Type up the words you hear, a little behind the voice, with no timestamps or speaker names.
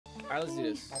Alright, let's do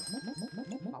this.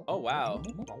 Oh, wow.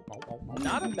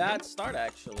 Not a bad start,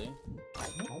 actually.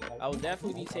 I will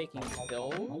definitely be taking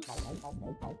those.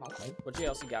 What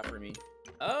else you got for me?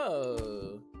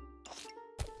 Oh.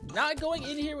 Not going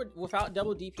in here without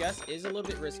double DPS is a little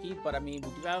bit risky, but I mean,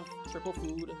 we do have triple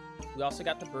food. We also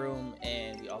got the broom,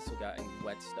 and we also got a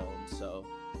whetstone, so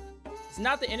it's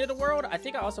not the end of the world. I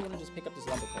think I also want to just pick up this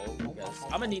lumber coal because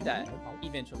I'm gonna need that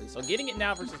eventually. So getting it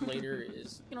now versus later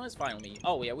is, you know, it's fine with me.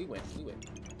 Oh yeah, we win. We win.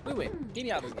 We win. Get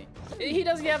me out of this game. He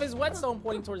doesn't have his whetstone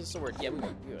pointing towards the sword. Yeah, we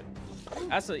win. We win.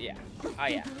 That's a yeah. Oh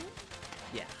yeah.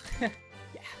 Yeah. Yeah.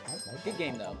 Good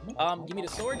game though. Give me the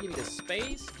sword. Give me the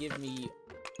space. Give me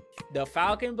the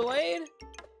falcon blade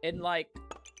in like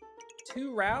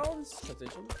 2 rounds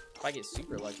potentially. If I get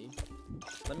super lucky.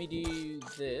 Let me do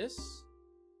this.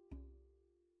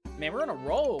 Man, we're on a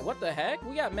roll. What the heck?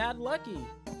 We got mad lucky.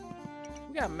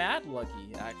 We got mad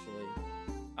lucky, actually.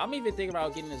 I'm even thinking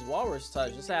about getting this walrus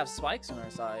touch just to have spikes on our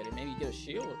side and maybe get a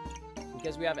shield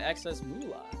because we have excess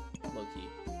moolah, low-key.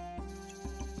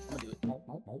 I'm gonna do it.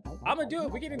 I'm gonna do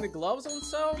it. We're getting the gloves on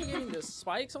sale. We're getting the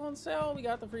spikes on sale. We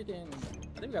got the freaking...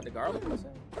 I think we got the garlic on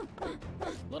sale. A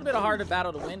little bit hard to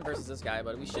battle to win versus this guy,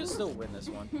 but we should still win this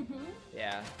one.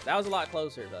 Yeah, that was a lot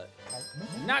closer, but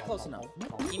not close enough.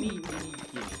 Gimme.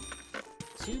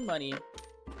 2 money.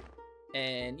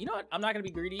 And you know what? I'm not going to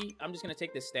be greedy. I'm just going to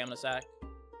take this stamina sack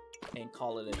and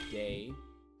call it a day.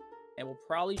 And we'll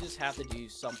probably just have to do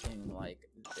something like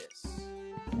this.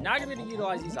 Not going to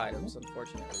utilize these items,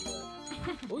 unfortunately,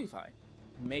 but we'll be fine.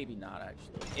 Maybe not,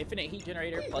 actually. Infinite heat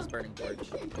generator plus burning torch.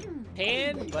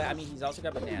 Pan, but I mean, he's also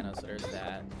got banana, so there's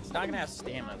that. He's not going to have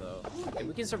stamina, though. If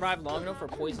we can survive long enough for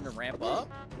poison to ramp up,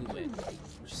 we win.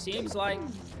 Which seems like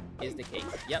is the case.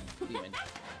 Yep, we win.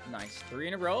 Nice. 3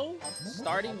 in a row.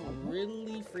 Starting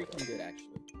really freaking good, actually.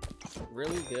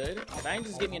 Really good. If I can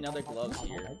just get me another gloves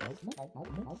here.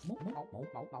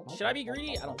 Should I be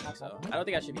greedy? I don't think so. I don't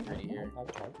think I should be greedy here.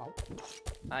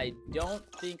 I don't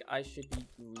think I should be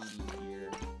greedy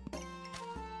here.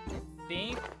 I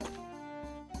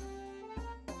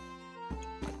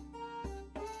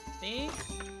think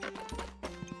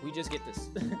we just get this.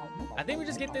 I think we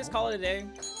just get this, call it a day.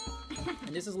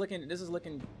 And this is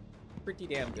looking pretty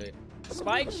damn good.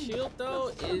 Spike shield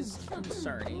though is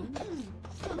concerning.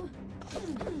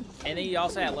 And then you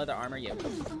also had leather armor. Yeah,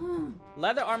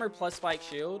 leather armor plus spike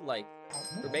shield. Like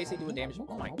we're basically doing damage.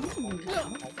 Oh my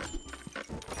god!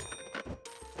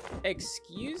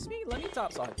 Excuse me. Let me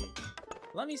stop talking.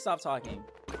 Let me stop talking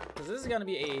because this is gonna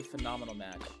be a phenomenal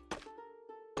match.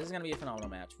 This is gonna be a phenomenal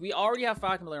match. We already have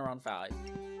Falcon Blade around 5.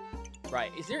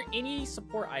 Right? Is there any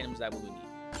support items that we would need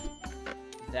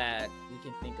that we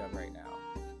can think of right now?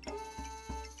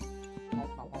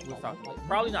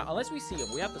 Probably not, unless we see him.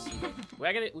 We have to see him.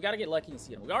 We gotta get lucky and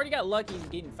see him. We already got lucky in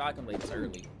getting Falcon Blades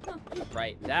early,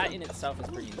 right? That in itself is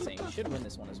pretty insane. We should win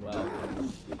this one as well.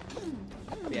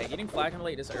 But yeah, getting Falcon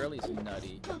Blade this early is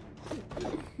nutty.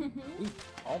 We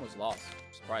almost lost,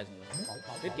 surprisingly.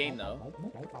 Good game though.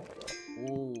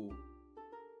 Ooh,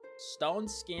 stone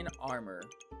skin armor.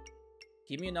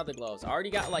 Give me another gloves. I already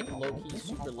got like low-key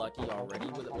super lucky already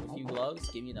with a few gloves.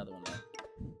 Give me another one though.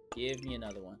 Give me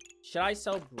another one. Should I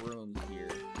sell broom here?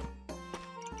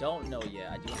 Don't know yet.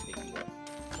 I do want to pick you up.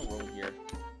 I'll roll here.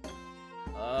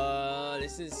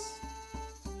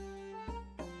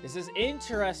 This is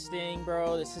interesting,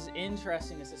 bro. This is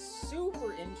interesting. This is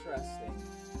super interesting.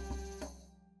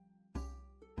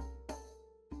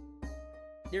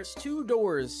 There's 2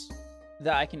 doors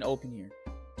that I can open here.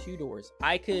 2 doors.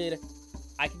 I could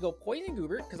go poison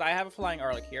Goobert because I have a flying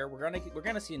Arlic here. We're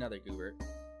gonna see another Goobert.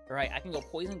 Alright, I can go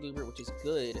poison Goobert, which is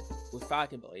good with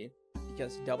Falcon Blade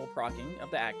because double proccing of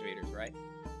the activators, right?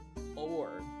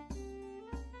 Or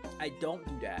I don't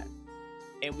do that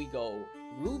and we go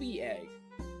Ruby Egg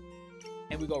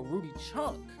and we go Ruby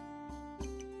Chunk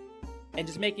and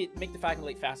just make the Falcon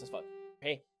Blade fast as fuck.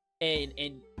 Okay? And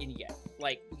yeah,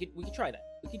 like we could try that.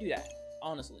 We could do that,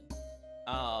 honestly.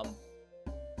 I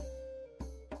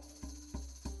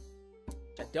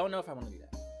don't know if I want to do that.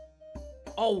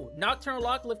 Oh, Nocturnal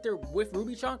Lock Lifter with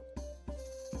Ruby Chunk?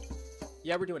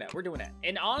 Yeah, we're doing that. We're doing that.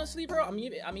 And honestly, bro, I'm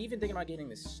even thinking about getting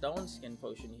this Stone Skin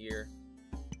Potion here.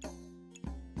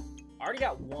 I already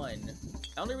got 1.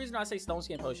 The only reason I say Stone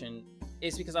Skin Potion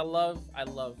is because I love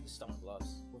the Stone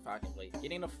Gloves with Falcon Blade.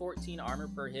 Getting a 14 armor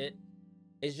per hit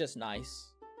is just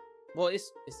nice. Well,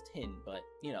 it's 10, but,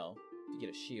 you know, if you get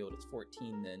a shield, it's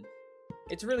 14 then.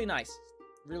 It's really nice.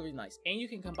 Really nice. And you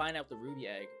can combine out the Ruby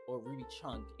Egg or Ruby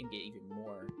Chunk and get even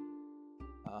more.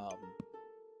 I'm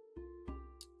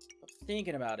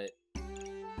thinking about it.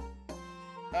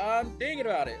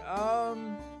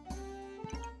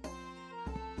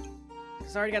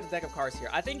 Because I already got the deck of cards here.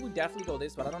 I think we definitely go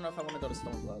this, but I don't know if I want to go to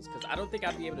Stone Gloves. Because I don't think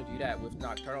I'd be able to do that with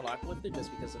Nocturnal Lock Lifter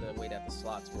just because of the way that the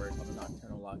slots work on the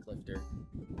Nocturnal Lock Lifter.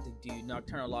 To do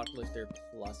Nocturnal Lock Lifter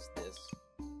plus this.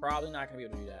 Probably not going to be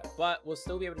able to do that. But we'll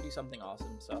still be able to do something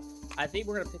awesome. So I think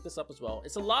we're going to pick this up as well.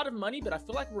 It's a lot of money, but I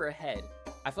feel like we're ahead.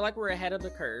 I feel like we're ahead of the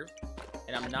curve.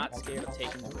 And I'm not scared of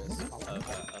taking the risk of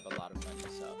a lot of money.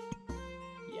 So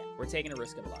yeah, we're taking a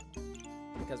risk of a lot of money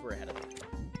because we're ahead of it.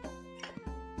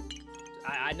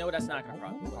 I know that's not going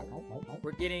to profit.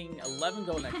 We're getting 11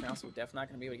 gold next round, so we're definitely not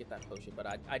going to be able to get that potion, but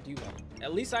I do want it.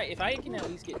 At least if I can at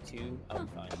least get 2, I'll be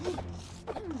fine.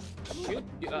 Shoot.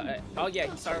 Oh yeah,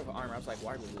 he started with armor. I was like,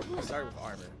 why are we losing? He started with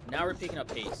armor. Now we're picking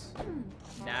up pace.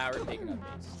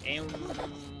 And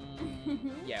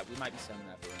yeah, we might be selling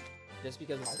that for him. Just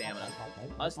because of stamina.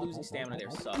 Us losing stamina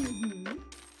there sucks.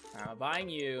 Alright, I'm buying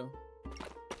you.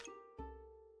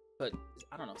 But,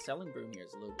 I don't know, selling Broom here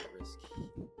is a little bit risky.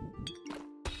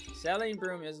 Selling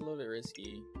Broom is a little bit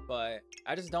risky, but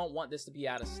I just don't want this to be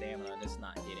out of stamina and it's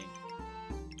not hitting.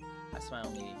 That's my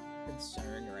only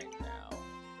concern right now.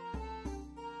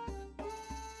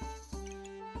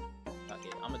 Fuck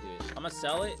it, I'm gonna do it. I'm gonna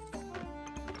sell it,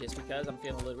 just because I'm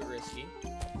feeling a little bit risky.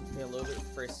 I'm feeling a little bit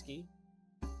frisky.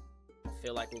 I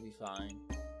feel like we'll be fine.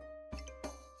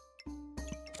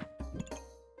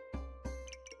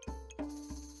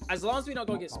 As long as we don't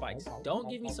go get spikes. Don't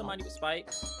give me somebody with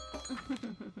spikes.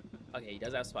 Okay, he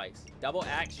does have spikes. Double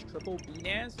axe, triple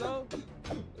B-Nans though.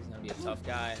 He's gonna be a tough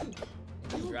guy.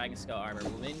 Dragon Skull armor. We're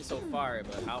winning so far,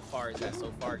 but how far is that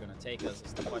so far gonna take us?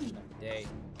 It's the question of the day.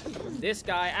 This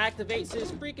guy activates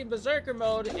his freaking Berserker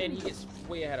mode and he gets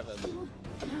way ahead of him.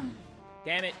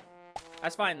 Damn it.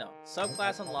 That's fine though.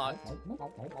 Subclass unlocked.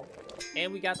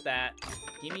 And we got that.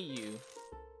 Give me you.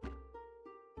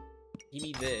 Give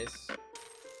me this.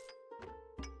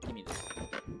 Give me this.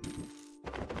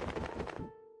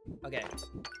 Okay.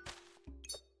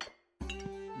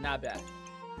 Not bad.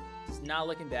 It's not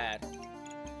looking bad.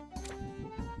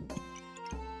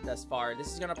 Thus far.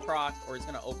 This is gonna proc or it's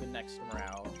gonna open next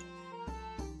round.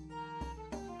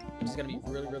 Which is gonna be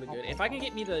really, really good. If I can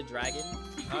get me the dragon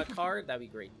card, that'd be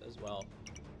great as well.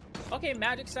 Okay,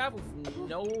 magic staff with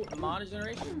no mana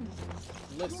generation.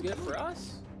 Looks good for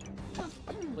us.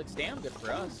 Looks damn good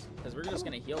for us. Because we're just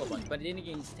gonna heal a bunch. But then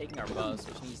again, he's taking our buffs,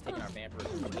 which means he's taking our vampirs,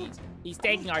 which means he's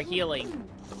taking our healing.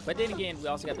 But then again, we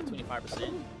also got the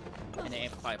 25% and then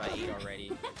amplified by 8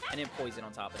 already. And then poison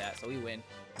on top of that. So we win.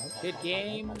 Good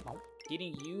game.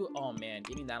 Getting you, oh man,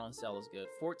 getting that on sale is good.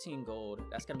 14 gold.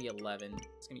 That's gonna be 11.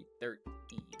 It's gonna be 13.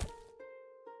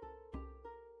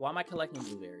 Why am I collecting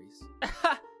blueberries?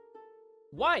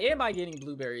 Why am I getting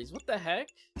blueberries? What the heck?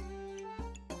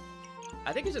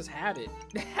 I think it's just habit.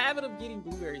 The habit of getting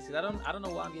blueberries. Cause I don't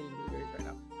know why I'm getting blueberries right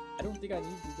now. I don't think I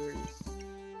need blueberries.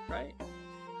 Right?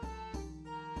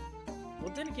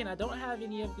 Well then again, I don't have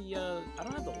any of the I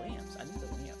don't have the lamps. I need the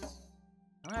lamps.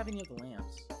 I don't have any of the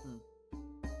lamps.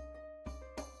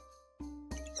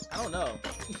 I don't know.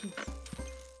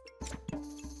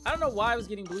 I don't know why I was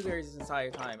getting blueberries this entire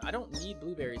time. I don't need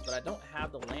blueberries, but I don't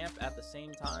have the lamp at the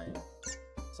same time.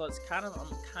 So it's kind of,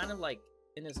 I'm kind of like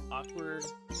in this awkward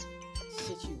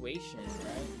situation,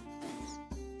 right?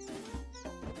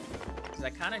 Because I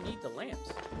kind of need the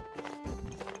lamps.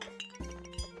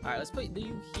 Alright, let's put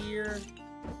you here.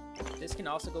 This can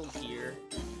also go here.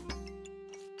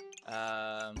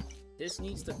 This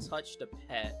needs to touch the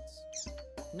pets.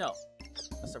 No,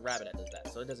 that's a rabbit that does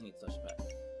that, so it doesn't need to touch the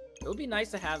pet. It would be nice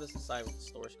to have this inside with the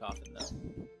storage coffin, though.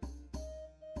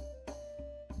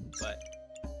 But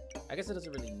I guess it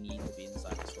doesn't really need to be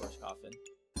inside the storage coffin.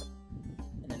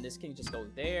 And then this can just go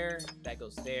there. That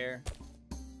goes there.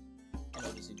 And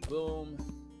we'll just do boom.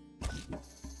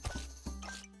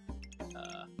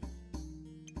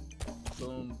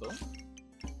 Boom, boom.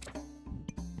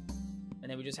 And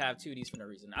then we just have 2 of these for no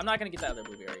reason. I'm not gonna get that other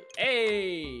blueberry.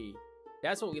 Hey!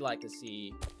 That's what we like to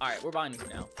see. Alright, we're buying this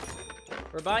now.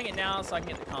 We're buying it now so I can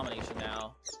get the combination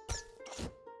now.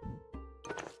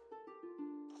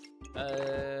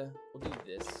 We'll do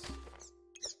this.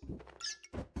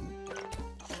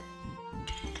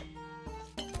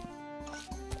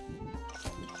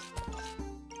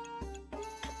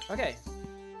 Okay.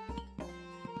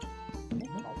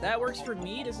 That works for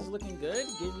me. This is looking good.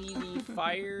 Give me the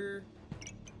fire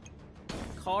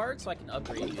card so I can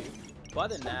upgrade you. But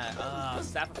other than that,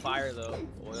 Staff of Fire though,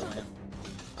 oil lamp.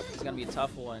 It's gonna be a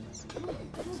tough one. It's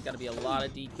gonna be a lot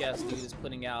of DPS dudes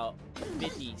putting out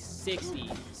 50, 60,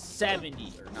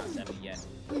 70, or not 70 yet.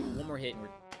 One more hit and we're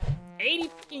 80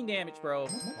 fucking damage, bro.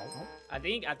 I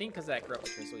think because of that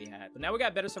corrupted crystal we had. But now we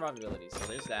got better survivability, so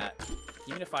there's that.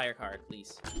 Give me the fire card,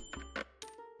 please.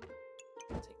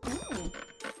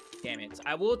 Damn it.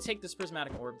 I will take this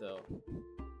prismatic orb, though.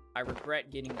 I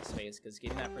regret getting the space, because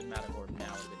getting that prismatic orb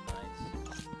now would have been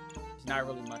nice. There's not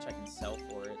really much I can sell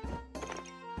for it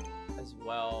as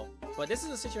well. But this is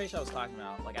the situation I was talking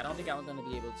about. Like, I don't think I'm going to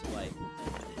be able to, like,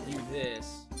 do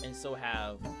this and still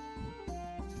have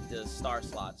the star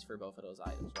slots for both of those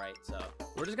items, right? So,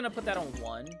 we're just going to put that on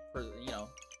 1 for, you know,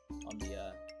 on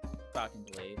the Falcon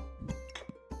Blade.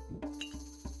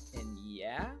 And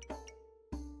yeah.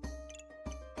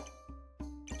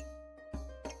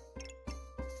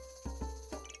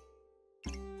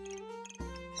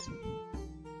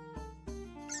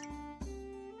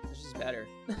 Better.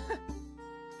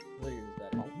 Literally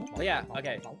better. But yeah,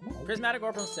 okay. Prismatic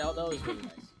Orb on sale though is really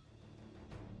nice.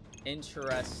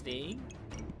 Interesting.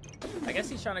 I guess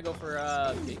he's trying to go for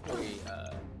big boy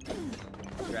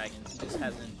dragons. He just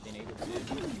hasn't been able to,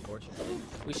 unfortunately.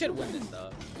 We should win this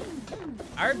though.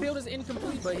 Our build is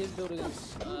incomplete, but his build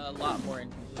is a lot more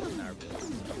incomplete than our build.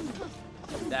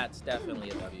 So that's definitely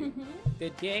a W.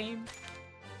 Good game.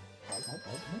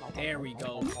 There we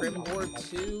go. Prim Board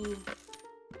 2.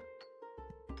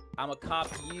 I'm gonna cop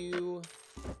you.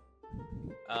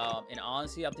 And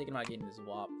honestly, I'm thinking about getting this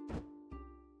WAP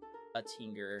a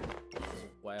Tinger as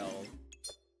well.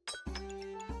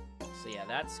 So yeah,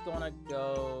 that's gonna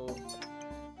go.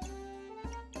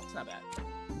 It's not bad.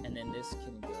 And then this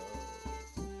can go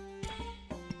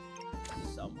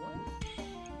somewhere.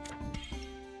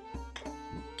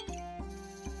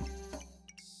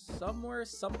 Somewhere,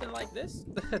 something like this.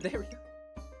 There we go.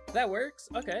 That works.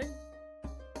 Okay.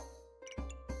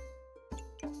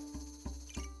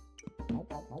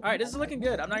 Alright, this is looking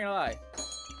good, I'm not gonna lie.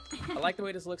 I like the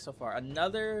way this looks so far.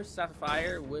 Another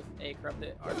Sapphire with a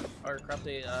corrupted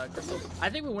crystal. I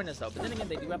think we win this though, but then again,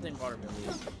 they do have the invulnerability,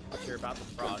 which you're about to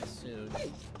frog soon.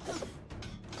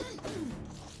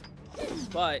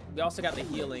 But we also got the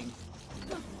healing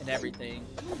and everything.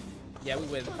 Yeah, we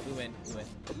win.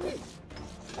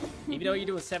 Even though you're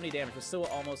doing 70 damage, we're still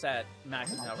almost at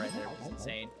maximum out right there, which is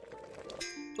insane.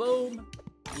 Boom.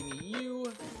 Give me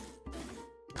you.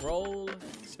 Roll.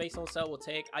 Space Wholesale will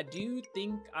take. I do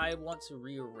think I want to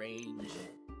rearrange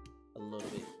a little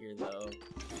bit here though.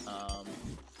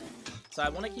 So I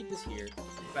want to keep this here,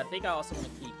 but I think I also want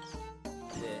to keep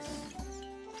this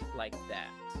like that.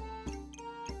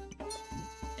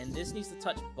 And this needs to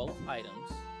touch both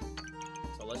items.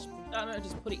 So let's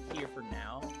just put it here for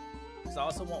now. Because I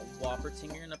also want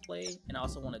Whopper-Tinger into play, and I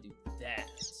also want to do that.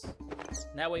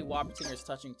 And that way Whopper-Tinger is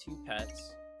touching 2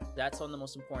 pets. That's on the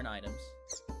most important items.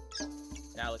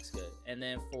 That looks good. And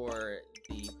then for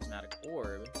the Prismatic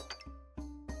Orb,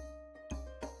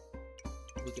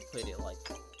 we could put it like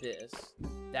this.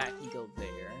 That can go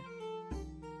there.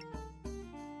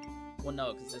 Well,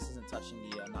 no, because this isn't touching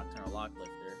the Nocturnal Lock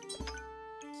Lifter.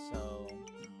 So,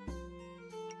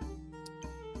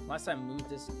 unless I move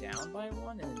this down by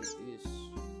 1 and then do this.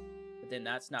 But then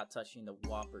that's not touching the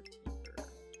Whopper-Tinger.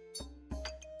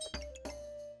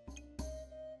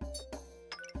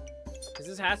 Because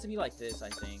this has to be like this, I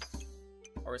think.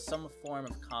 Or some form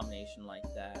of combination like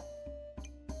that.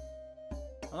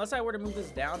 Unless I were to move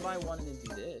this down by 1 and then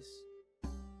do this.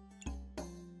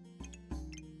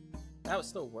 That would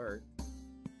still work.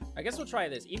 I guess we'll try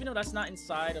this. Even though that's not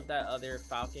inside of that other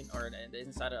Falcon, or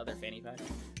inside of the other fanny pack.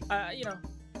 You know,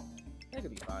 I think it'll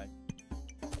be fine.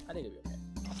 I think it'll be okay.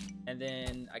 And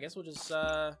then, I guess we'll just,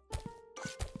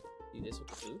 do this with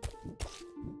the food.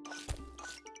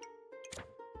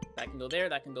 That can go there,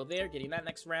 that can go there. Getting that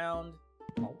next round.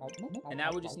 And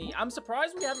now we just need... I'm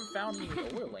surprised we haven't found any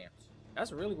oil lamps.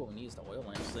 That's really what we need, is the oil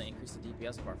lamps to increase the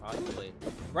DPS of our Falcon Blade.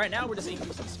 Right now, we're just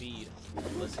increasing speed,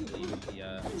 realistically, with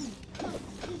the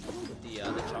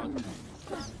chunk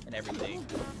and everything.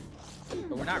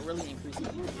 But we're not really increasing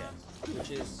DPS,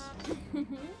 which is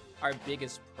our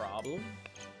biggest problem.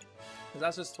 Because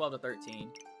that's just 12 to 13.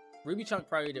 Ruby Chunk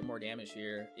probably did more damage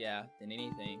here, yeah, than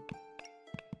anything.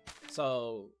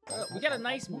 So, we got a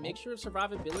nice mixture of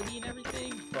survivability and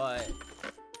everything, but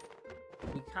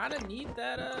we kind of need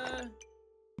that,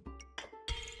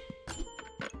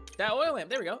 that oil lamp.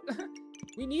 There we go.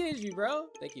 We needed you, bro.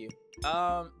 Thank you. Where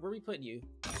are we putting you?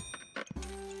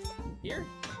 Here?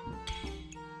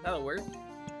 That'll work.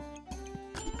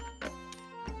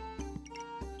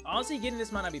 Honestly, getting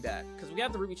this might not be bad, because we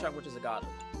have the Ruby Chunk, which is a godly.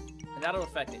 And that'll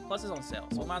affect it. Plus, it's on sale,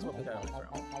 so we might as well pick that up next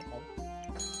round.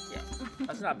 Yeah,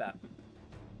 that's not bad.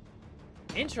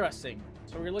 Interesting.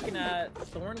 So we're looking at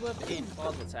Thorn Whip and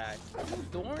Claws Attack.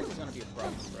 Thorns is going to be a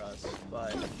problem for us,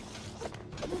 but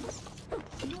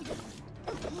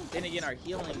then again, our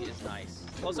healing is nice.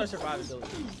 Plus our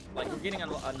survivability. Like, we're getting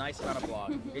a nice amount of block.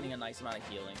 We're getting a nice amount of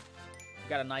healing. We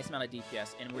got a nice amount of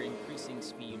DPS, and we're increasing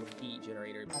speed with heat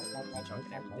generator because we're chunk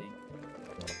and everything.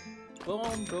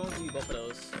 Boom, boom, do both of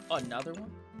those. Oh, another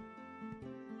one?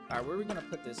 Alright, where are we gonna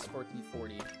put this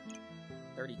 1440?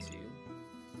 32.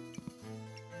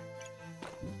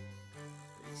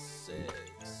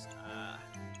 36.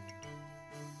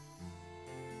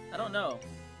 I don't know.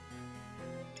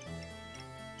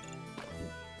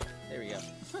 There we go.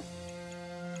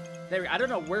 There we go. I don't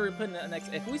know where we're putting the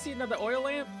next. If we see another oil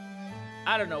lamp,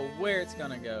 I don't know where it's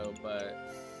gonna go, but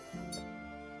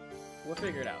we'll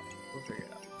figure it out. We'll figure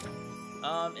it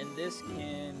out. And this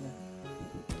can,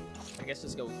 I guess,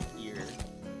 just go here,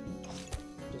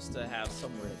 just to have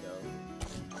somewhere to go.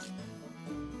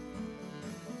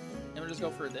 And we'll just go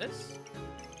for this.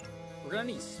 We're gonna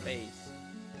need space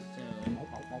soon.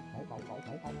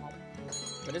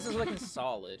 But this is looking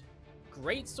solid.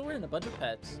 Great sword and a bunch of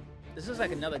pets. This is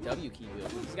like another W key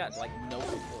build. He's got like no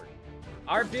support.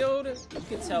 Our build, you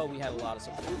can tell we had a lot of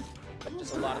support.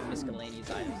 Just a lot of miscellaneous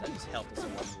items that just helped us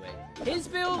along the way. His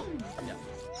build, no.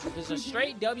 Just a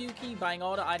straight W key, buying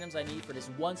all the items I need for this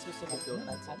one specific build.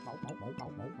 That's it.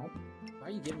 Why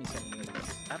are you giving me so many of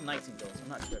these? I have 19 builds, I'm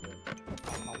not tripping.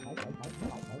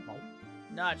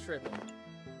 Not tripping.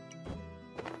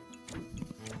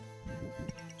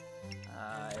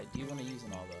 I do want to use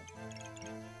them all though.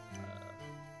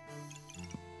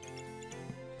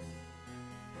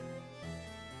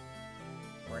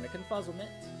 We're in a confuzzlement.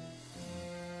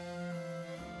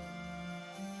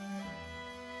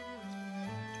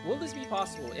 Will this be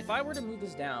possible? If I were to move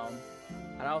this down,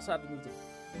 I'd also have to move the...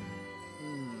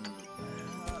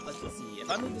 let's see. If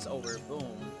I move this over,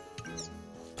 boom.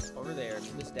 Over there,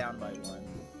 move this down by 1.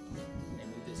 And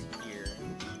move this here.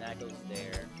 And that goes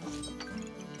there.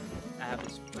 I have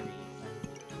this free.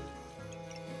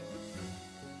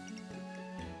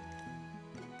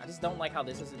 I just don't like how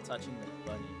this isn't touching the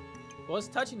bunny. Well, it's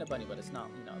touching the bunny, but it's not,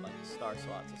 you know, like the star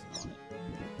slots isn't on it.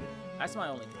 That's my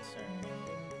only concern.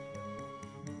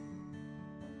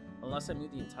 Unless I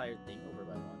move the entire thing over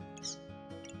by 1.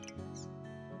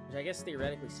 Which I guess,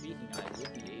 theoretically speaking, I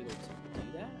would be able to do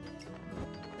that.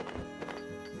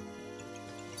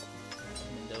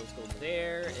 And then those go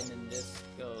there, and then this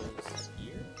goes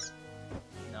here.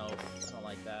 No, I don't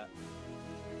like that.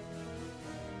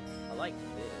 I like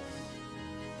this.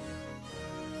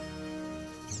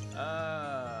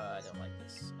 I don't like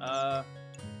this.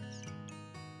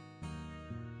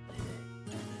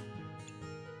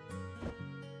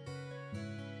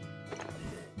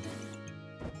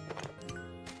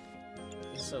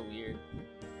 This is so weird.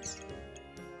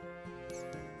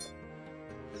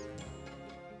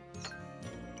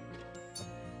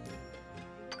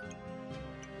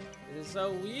 This is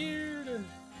so weird.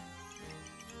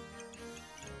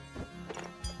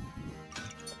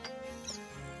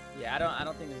 Yeah, I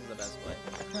don't think this is the best play.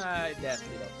 I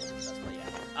definitely don't think this is the best play.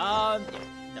 Yeah.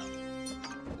 No,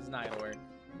 it's not gonna work.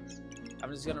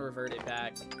 I'm just gonna revert it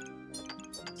back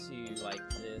to like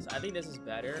this. I think this is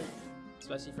better,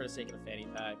 especially for the sake of the fanny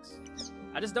packs.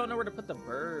 I just don't know where to put the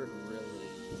bird. Really,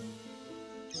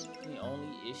 it's the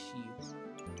only issue.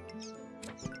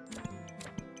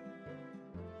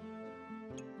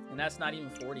 And that's not even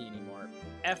 40 anymore.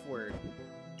 F word.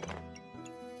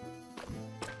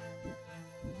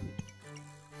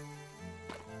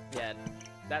 Yeah,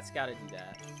 that's gotta do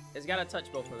that. It's gotta touch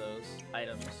both of those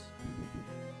items.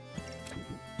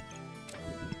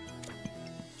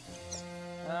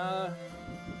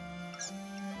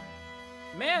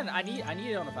 Man, I need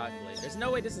it on the Falcon Blade. There's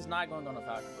no way this is not going on the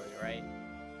Falcon Blade, right?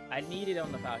 I need it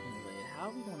on the Falcon Blade. How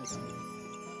are we gonna do it?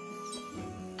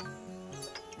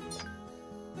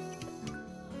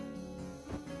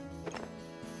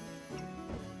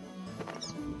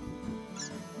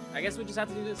 I guess we just have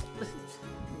to do this.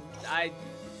 I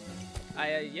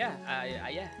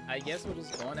guess we're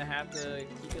just going to have to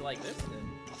keep it like this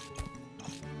then.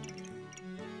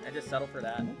 And just settle for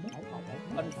that.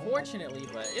 Unfortunately,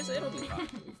 but it'll be fine.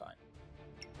 It'll be fine.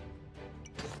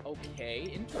 Okay,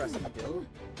 interesting build.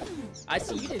 I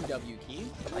see you didn't W key,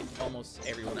 like almost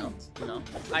everyone else, you know?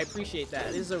 I appreciate that.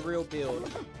 This is a real build.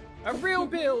 A real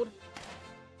build!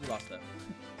 You lost that.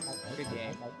 Good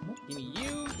game. Give me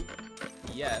you.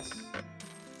 Yes.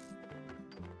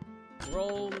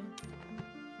 Roll.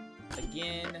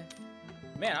 Again.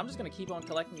 Man, I'm just gonna keep on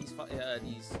collecting these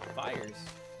fires.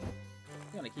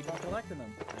 I'm gonna keep on collecting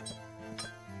them.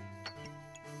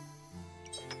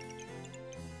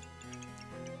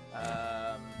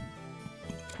 I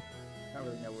don't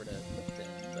really know where to put them,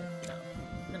 but you know,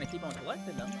 I'm gonna keep on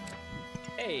collecting them.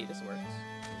 Hey, this works.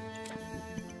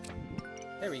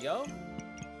 There we go.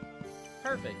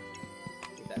 Perfect.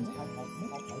 Get that too.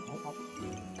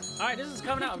 Alright, this is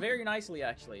coming out very nicely,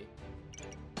 actually.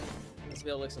 This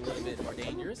build looks a little bit more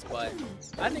dangerous, but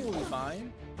I think we'll be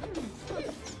fine.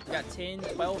 We got 10,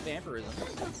 12 vampirism,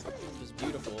 which is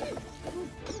beautiful.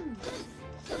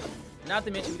 Not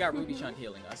to mention we got Ruby Chunk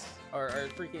healing us. Or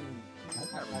freaking...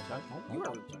 Not Ruby Chunk. You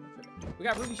are Ruby Chunk. We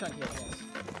got Ruby Chunk healing us.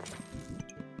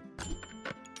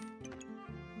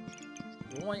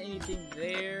 We want anything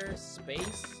there?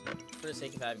 Space? For the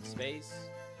sake of having space.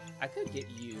 I could get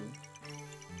you.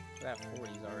 We have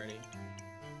 40s already.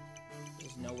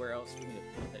 There's nowhere else for me to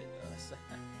put it, though. That's a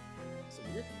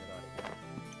weird thing about it.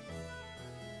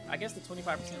 I guess the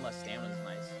 25% less stamina is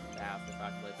nice to have to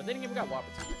calculate. But then again, we got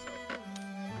Whopper too, so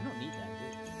I don't need that,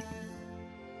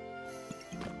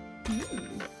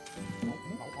 dude.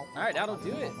 Alright, that'll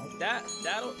do it.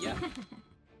 That'll, yeah.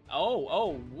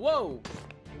 Oh, whoa.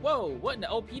 Whoa, what in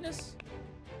the OP-ness?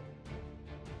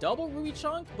 Double Ruby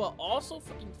Chunk, but also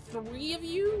fucking 3 of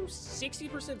you?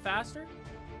 60% faster?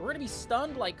 We're gonna be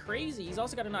stunned like crazy. He's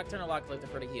also got a Nocturnal Lock Collector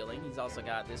for the healing. He's also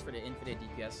got this for the infinite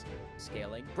DPS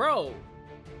scaling. Bro,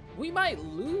 we might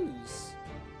lose.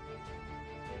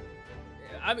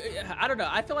 I don't know.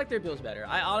 I feel like their build's better.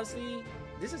 I honestly,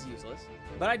 this is useless.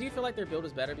 But I do feel like their build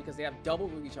is better because they have double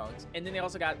Ruby Chunks. And then they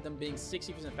also got them being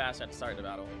 60% faster at the start of the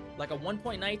battle. Like a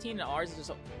 1.19 and ours is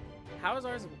just a... How is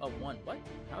ours a 1? What?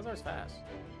 How is ours fast?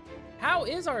 How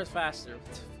is ours faster?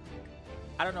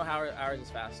 I don't know how ours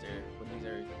is faster when these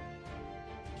are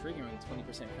triggering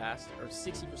 20% faster or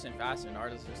 60% faster and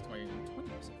ours is just 20%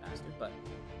 faster. But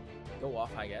go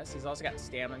off, I guess. He's also got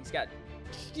stamina.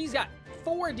 He's got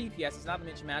 4 DPS. Not to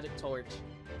mention Magic Torch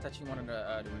touching one of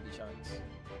the Ruby Chunks.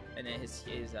 And then his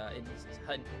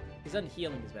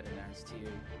Unhealing is better than ours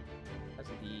too. That's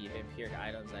the vampiric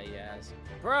items that he has.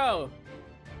 Bro!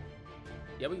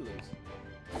 Yeah, we lose.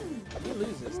 We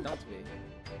lose this, don't we?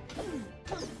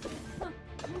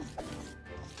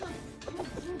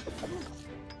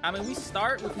 I mean, we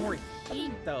start with more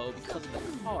heat though because of the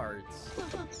cards,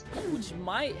 which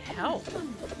might help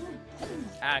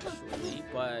actually,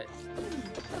 but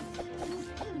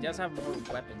he does have more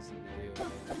weapons than we do.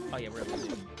 Oh yeah, we're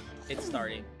losing. It's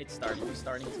starting. We're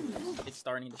starting to lose. It's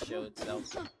starting to show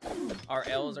itself. Our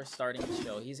L's are starting to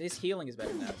show. His healing is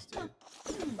better than ours too.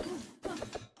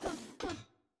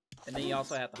 And then you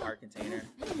also have the heart container.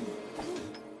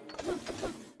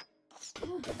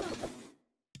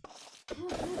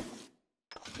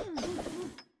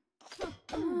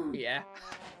 Yeah.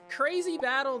 Crazy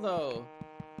battle though.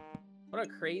 What a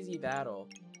crazy battle.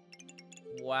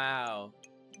 Wow.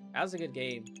 That was a good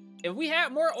game. If we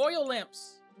had more oil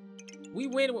lamps, we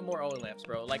win with more oil lamps,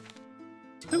 bro. Like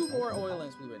 2 more oil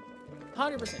lamps, we win.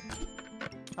 100%.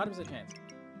 100% chance.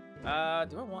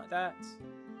 Do I want that?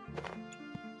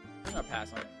 I'm gonna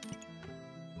pass on it.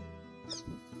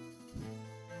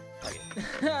 Fuck it.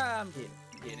 I'm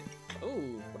getting it.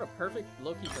 Ooh, what a perfect,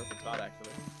 low-key perfect spot,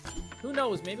 actually. Who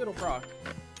knows? Maybe it'll proc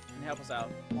and help us out.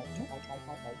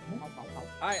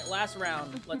 Alright, last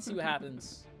round. Let's see what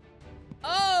happens.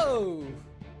 Oh!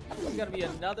 This is gonna be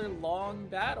another long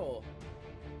battle.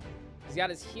 He's got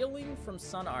his healing from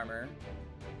Sun Armor.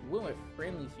 Will with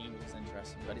Friendly Fiend, which is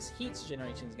interesting, but his heat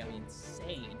generation is gonna be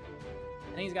insane.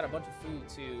 And he's got a bunch of food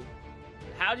too.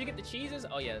 How'd you get the cheeses?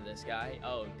 Oh yeah, this guy.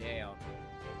 Oh damn.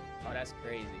 Oh, that's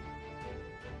crazy.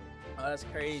 Oh, that's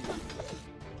crazy.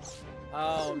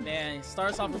 Oh man, he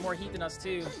starts off with more heat than us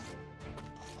too.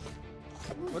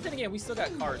 But then again, we still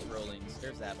got cards rolling. So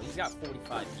there's that, but he's got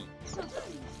 45 heat.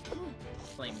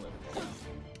 Flame whip. Yeah.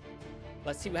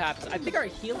 Let's see what happens. I think our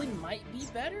healing might be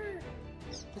better.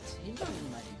 Potentially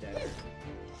might be better.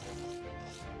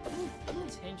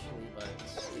 Potentially, but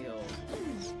still.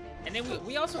 And then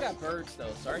we also got birds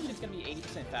though, so our shit's gonna be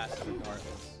 80% faster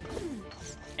regardless.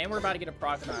 And we're about to get a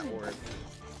proc on our orb.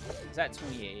 It's at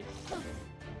 28.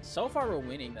 So far we're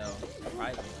winning though,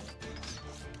 surprisingly.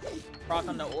 Proc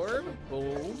on the orb,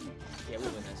 boom. Yeah, we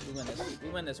win this. We win this. We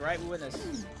win this, right? We win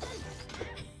this.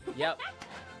 Yep.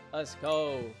 Let's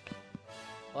go.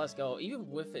 Let's go. Even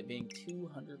with it being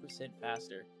 200%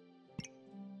 faster.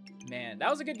 Man, that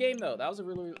was a good game though. That was a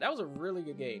really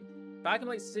good game.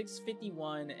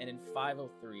 5:651 and then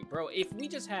 5:03. Bro, if we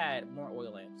just had more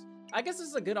oil lamps. I guess this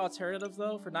is a good alternative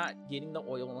though for not getting the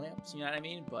oil lamps, you know what I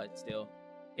mean? But still,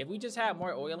 if we just had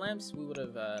more oil lamps, we would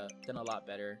have done a lot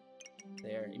better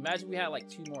there. Imagine we had like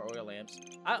 2 more oil lamps.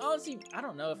 I honestly, I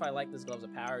don't know if I like this Gloves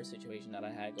of Power situation that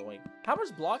I had going. How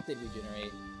much block did we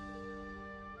generate?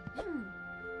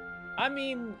 I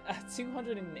mean,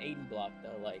 280 block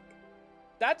though, like,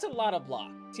 that's a lot of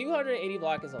block. 280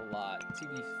 block is a lot, to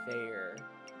be fair.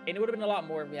 And it would have been a lot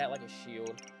more if we had like a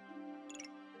shield.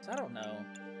 So I don't know.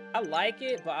 I like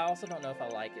it, but I also don't know if I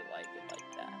like it like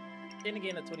that. then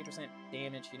again, the 20%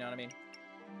 damage, you know what I mean,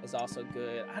 is also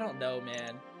good. I don't know,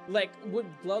 man. Like, would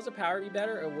Gloves of Power be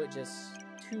better, or would just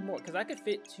 2 more? Because I could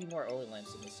fit 2 more oil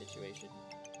lamps in this situation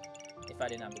if I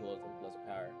didn't have the Gloves of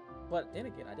Power. But then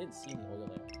again, I didn't see an oil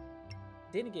lamp.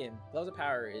 Then again, Gloves of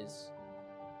Power is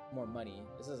more money.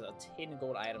 This is a 10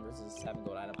 gold item versus a 7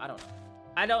 gold item. I don't know.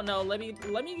 I don't know. Let me know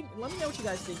what you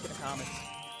guys think in the comments.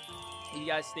 Do you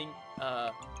guys think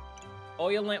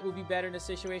oil lamp would be better in this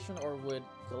situation, or would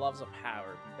Gloves of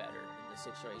Power be better in this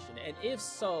situation? And if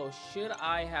so, should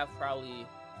I have probably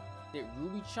did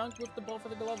Ruby chunked with the both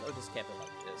of the gloves, or just kept it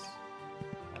like this?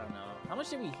 I don't know. How much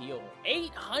did we heal?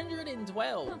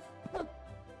 812.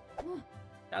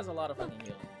 That's a lot of fucking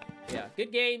healing. Yeah,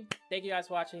 good game. Thank you guys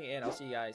for watching, and I'll see you guys